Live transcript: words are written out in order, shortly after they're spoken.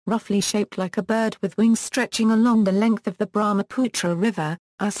roughly shaped like a bird with wings stretching along the length of the Brahmaputra River.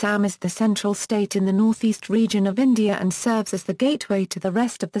 Assam is the central state in the northeast region of India and serves as the gateway to the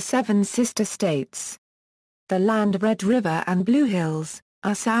rest of the seven sister states. The land of Red River and Blue Hills,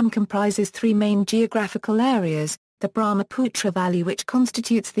 Assam comprises three main geographical areas: the Brahmaputra Valley, which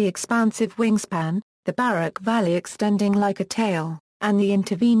constitutes the expansive wingspan, the Barak Valley extending like a tail, and the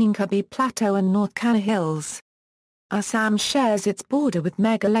intervening Karbi Plateau and North Kanha Hills. Assam shares its border with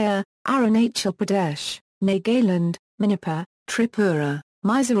Meghalaya, Arunachal Pradesh, Nagaland, Manipur, Tripura,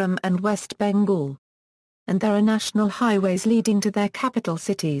 Mizoram and West Bengal. And there are national highways leading to their capital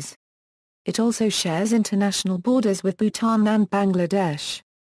cities. It also shares international borders with Bhutan and Bangladesh.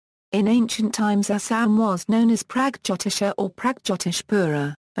 In ancient times Assam was known as Pragjyotisha or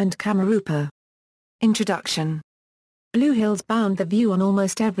Pragjyotishpura, and Kamarupa. Introduction. Blue hills bound the view on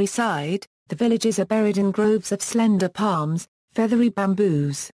almost every side. The villages are buried in groves of slender palms, feathery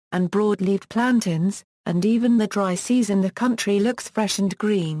bamboos, and broad-leaved plantains, and even the dry season the country looks fresh and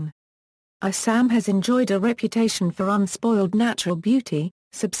green. Assam has enjoyed a reputation for unspoiled natural beauty,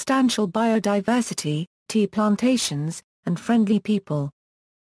 substantial biodiversity, tea plantations, and friendly people.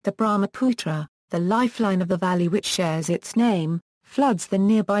 The Brahmaputra, the lifeline of the valley which shares its name, floods the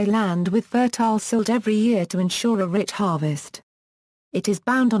nearby land with fertile silt every year to ensure a rich harvest. It is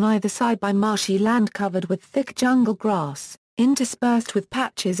bound on either side by marshy land covered with thick jungle grass, interspersed with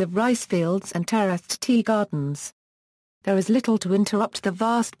patches of rice fields and terraced tea gardens. There is little to interrupt the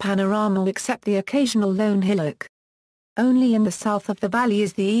vast panorama except the occasional lone hillock. Only in the south of the valley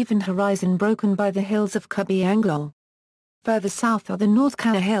is the even horizon broken by the hills of Karbi Anglong. Further south are the North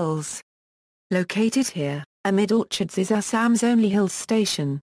Kanha Hills. Located here, amid orchards, is Assam's only hill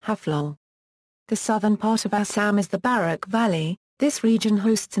station, Haflong. The southern part of Assam is the Barak Valley. This region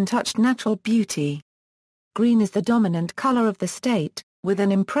hosts untouched natural beauty. Green is the dominant color of the state, with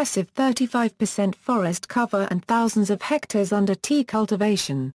an impressive 35% forest cover and thousands of hectares under tea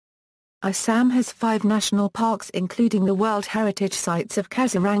cultivation. Assam has 5 national parks including the World Heritage Sites of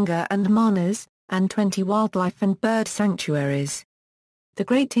Kaziranga and Manas, and 20 wildlife and bird sanctuaries. The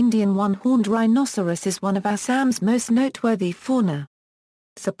Great Indian One-Horned Rhinoceros is one of Assam's most noteworthy fauna.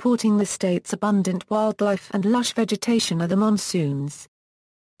 Supporting the state's abundant wildlife and lush vegetation are the monsoons.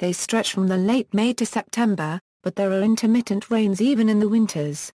 They stretch from the late May to September, but there are intermittent rains even in the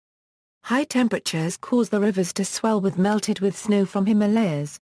winters. High temperatures cause the rivers to swell with melted with snow from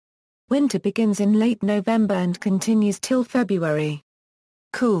Himalayas. Winter begins in late November and continues till February.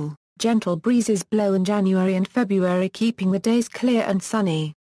 Cool, gentle breezes blow in January and February, keeping the days clear and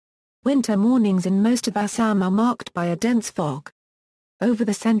sunny. Winter mornings in most of Assam are marked by a dense fog. Over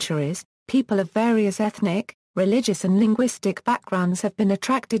the centuries, people of various ethnic, religious and linguistic backgrounds have been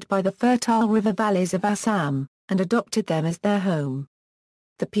attracted by the fertile river valleys of Assam, and adopted them as their home.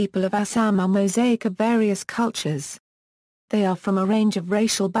 The people of Assam are a mosaic of various cultures. They are from a range of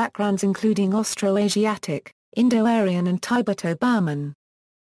racial backgrounds including Austroasiatic, Indo-Aryan and Tibeto-Burman.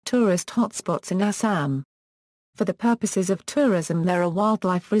 Tourist hotspots in Assam. For the purposes of tourism there are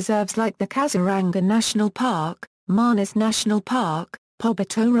wildlife reserves like the Kaziranga National Park, Manas National Park,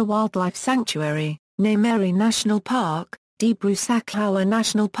 Pobitora Wildlife Sanctuary, Nameri National Park, Dibru Sakhawa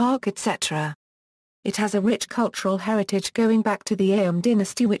National Park, etc. It has a rich cultural heritage going back to the Aum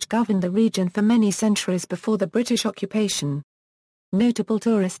dynasty which governed the region for many centuries before the British occupation. Notable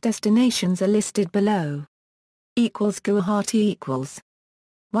tourist destinations are listed below. Guwahati.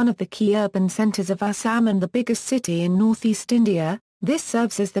 One of the key urban centres of Assam and the biggest city in northeast India, this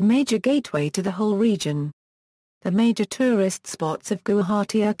serves as the major gateway to the whole region. The major tourist spots of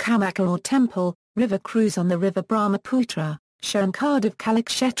Guwahati are Kamakhya or Temple, river cruise on the river Brahmaputra, Shankard of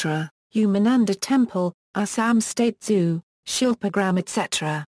Kalakshetra, Umananda Temple, Assam State Zoo, Shilpagram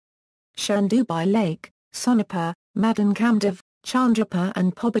etc. Shandubai Lake, Sonapur, Madan Kamdev, Chandrapur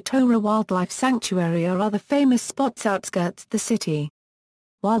and Pobitora Wildlife Sanctuary are other famous spots outskirts the city.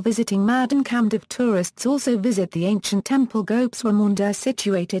 While visiting Madan Kamdev, tourists also visit the ancient temple Gopswar Mandir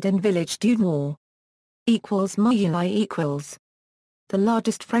situated in village Dudwar. Meghalaya. The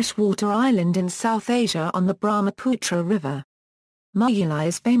largest freshwater island in South Asia on the Brahmaputra River. Meghalaya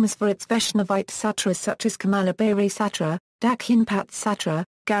is famous for its Vaishnavite satras such as Kamalabari Satra, Dakshinpat Satra,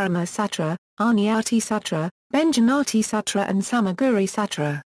 Garima Satra, Arniyati Satra, Benjanati Satra and Samaguri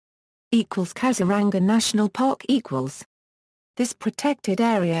Satra. Kaziranga National Park. This protected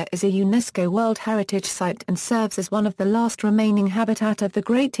area is a UNESCO World Heritage Site and serves as one of the last remaining habitat of the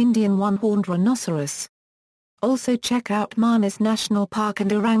Great Indian One-Horned Rhinoceros. Also check out Manas National Park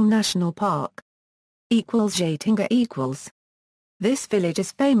and Orang National Park. Jatinga. This village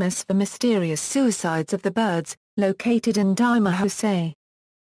is famous for mysterious suicides of the birds, located in Dima Jose.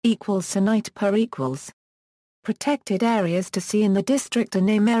 Sonitpur equals. Protected areas to see in the district are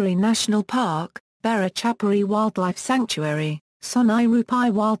Nameri National Park, Berachapuri Wildlife Sanctuary,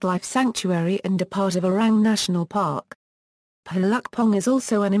 Sonai Wildlife Sanctuary and a part of Orang National Park. Palakpong is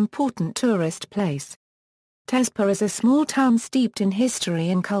also an important tourist place. Tezpur is a small town steeped in history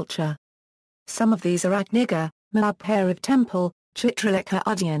and culture. Some of these are Agnigar, Mahabhairav Temple, Chitralekha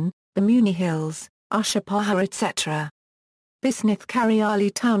Udyan, the Muni Hills, Ushapahar etc. Bisnath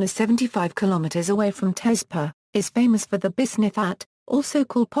Karyali town is 75 kilometers away from Tezpur, is famous for the Bisnath At, also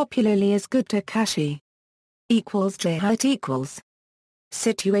called popularly as Gupta Kashi. Jaihat equals.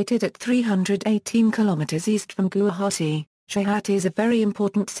 Situated at 318 kilometers east from Guwahati, Jaihat is a very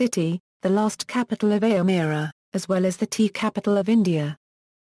important city, the last capital of Assam era, as well as the tea capital of India.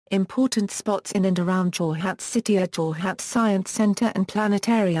 Important spots in and around Jorhat city are Jorhat Science Centre and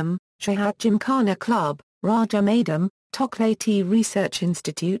Planetarium, Jorhat Gymkhana Club, Raja Maidam, Tokle Tea Research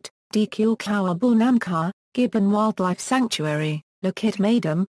Institute, Dikul Kaur Bonamkar, Gibbon Wildlife Sanctuary, Lokit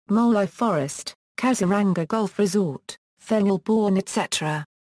Maidam, Molai Forest, Kaziranga Golf Resort, Thengal Bourne etc.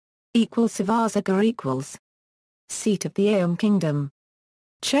 Sivasagar equals. Seat of the Assam Kingdom.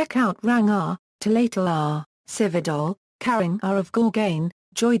 Check out Rangar, Talatalar, Sivadol, Karangar of Gorgain,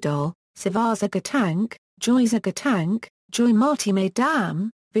 Joydol, Sivasagar Tank, Joy Martime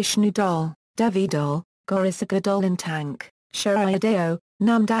Dam, Vishnudol, Davidol, Gorisagadol and Tank, Sharadeo,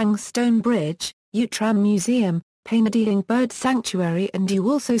 Namdang Stone Bridge, Utram Museum, Painadiling Bird Sanctuary and you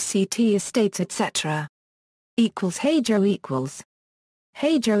also see tea estates etc. Hajo equals.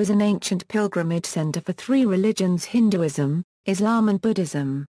 Hajo is an ancient pilgrimage center for three religions Hinduism, Islam and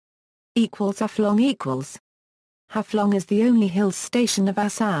Buddhism. Haflong equals. Haflong is the only hill station of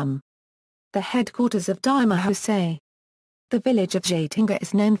Assam. The headquarters of Dima Hosei. The village of Jatinga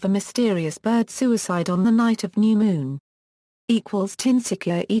is known for mysterious bird suicide on the night of new moon.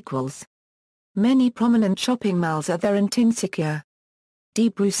 Tinsukia equals. Many prominent shopping malls are there in Tinsukia.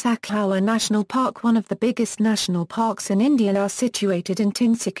 Dibru-Sakhlawa National Park, one of the biggest national parks in India, are situated in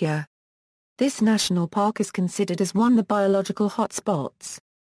Tinsukia. This national park is considered as one of the biological hotspots.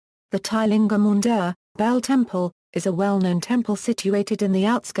 The Tilinga Mandir, Bell Temple, is a well-known temple situated in the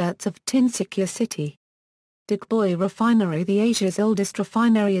outskirts of Tinsukia city. Digboi Refinery, the Asia's oldest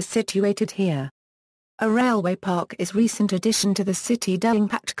refinery, is situated here. A railway park is recent addition to the city.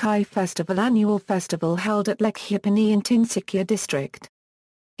 Dangpatkai Festival, annual festival held at Lekhiapani in Tinsukia district.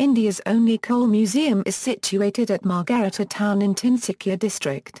 India's only coal museum is situated at Margarita town in Tinsukia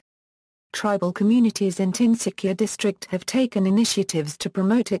district. Tribal communities in Tinsukia district have taken initiatives to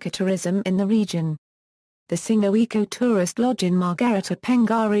promote ecotourism in the region. The Singo Eco Tourist Lodge in Margarita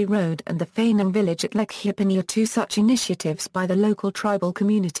Pengari Road and the Fainam village at Lekhiapani are two such initiatives by the local tribal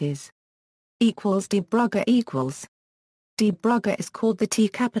communities. Dibruga equals. Dibruga is called the tea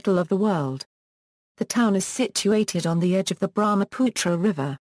capital of the world. The town is situated on the edge of the Brahmaputra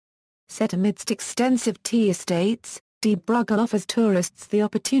River. Set amidst extensive tea estates, Dibruga offers tourists the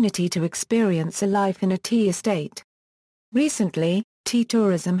opportunity to experience a life in a tea estate. Recently, tea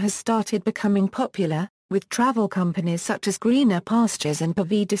tourism has started becoming popular, with travel companies such as Greener Pastures and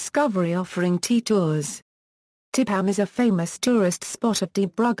Pavi Discovery offering tea tours. Tipam is a famous tourist spot of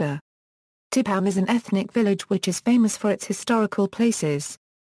Dibruga. Tipam is an ethnic village which is famous for its historical places.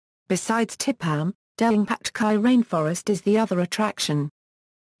 Besides Tipam, Dangpatkai rainforest is the other attraction.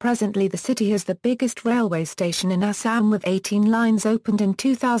 Presently the city has the biggest railway station in Assam with 18 lines opened in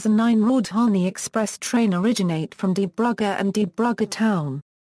 2009. Rajdhani Express train originate from Dibruga and Dibruga town.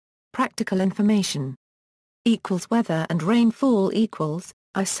 Practical information. Weather and rainfall equals.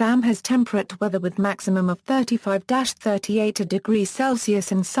 Assam has temperate weather with maximum of 35-38 degrees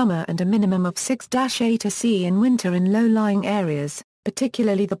Celsius in summer and a minimum of 6-8 C in winter in low-lying areas,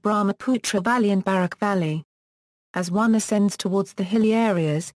 particularly the Brahmaputra Valley and Barak Valley. As one ascends towards the hilly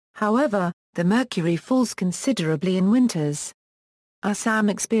areas, however, the mercury falls considerably in winters. Assam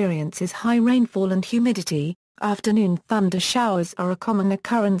experiences high rainfall and humidity. Afternoon thunder showers are a common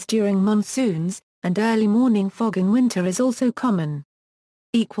occurrence during monsoons, and early morning fog in winter is also common.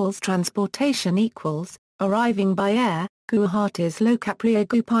 Transportation equals, arriving by air. Guwahati's Lokapriya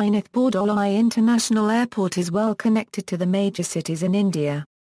Gopinath Bordolai International Airport is well connected to the major cities in India.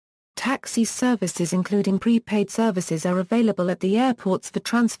 Taxi services including prepaid services are available at the airports for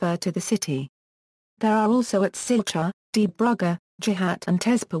transfer to the city. There are also at Silchar, Dibruga, Jaihat and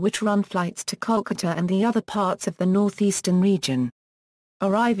Tezpur which run flights to Kolkata and the other parts of the northeastern region.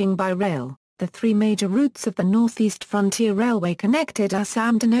 Arriving by rail. The three major routes of the Northeast Frontier Railway connected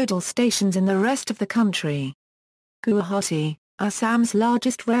Assam to nodal stations in the rest of the country. Guwahati, Assam's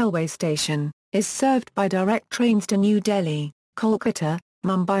largest railway station, is served by direct trains to New Delhi, Kolkata,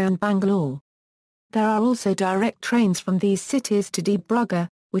 Mumbai and Bangalore. There are also direct trains from these cities to Dibrugarh,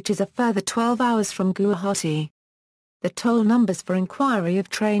 which is a further 12 hours from Guwahati. The toll numbers for inquiry of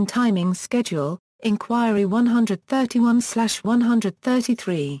train timing schedule: inquiry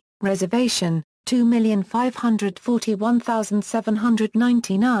 131/133, reservation,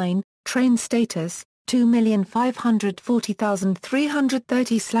 2,541,799, train status,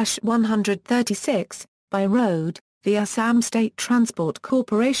 2,540,330/136, by road. The Assam State Transport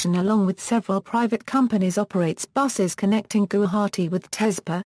Corporation along with several private companies operates buses connecting Guwahati with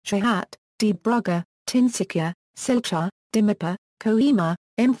Tezpur, Johat, Dibrugarh, Tinsukia, Silchar, Dimapur, Kohima,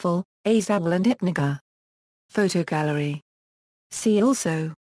 Imphal, Aizawl and Itnagar. Photo gallery. See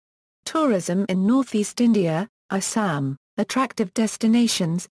also: Tourism in Northeast India, Assam, attractive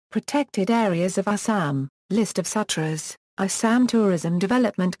destinations, protected areas of Assam, list of sutras, Assam Tourism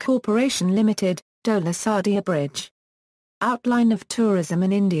Development Corporation Limited, Dola Sadia Bridge. Outline of tourism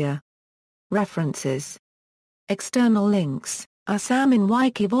in India. References. External links: Assam in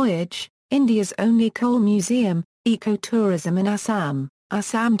Wiki Voyage, India's only coal museum, Ecotourism in Assam,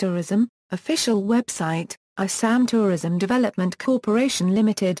 Assam Tourism, official website, Assam Tourism Development Corporation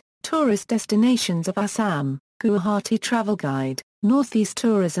Limited, Tourist Destinations of Assam, Guwahati Travel Guide, Northeast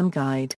Tourism Guide.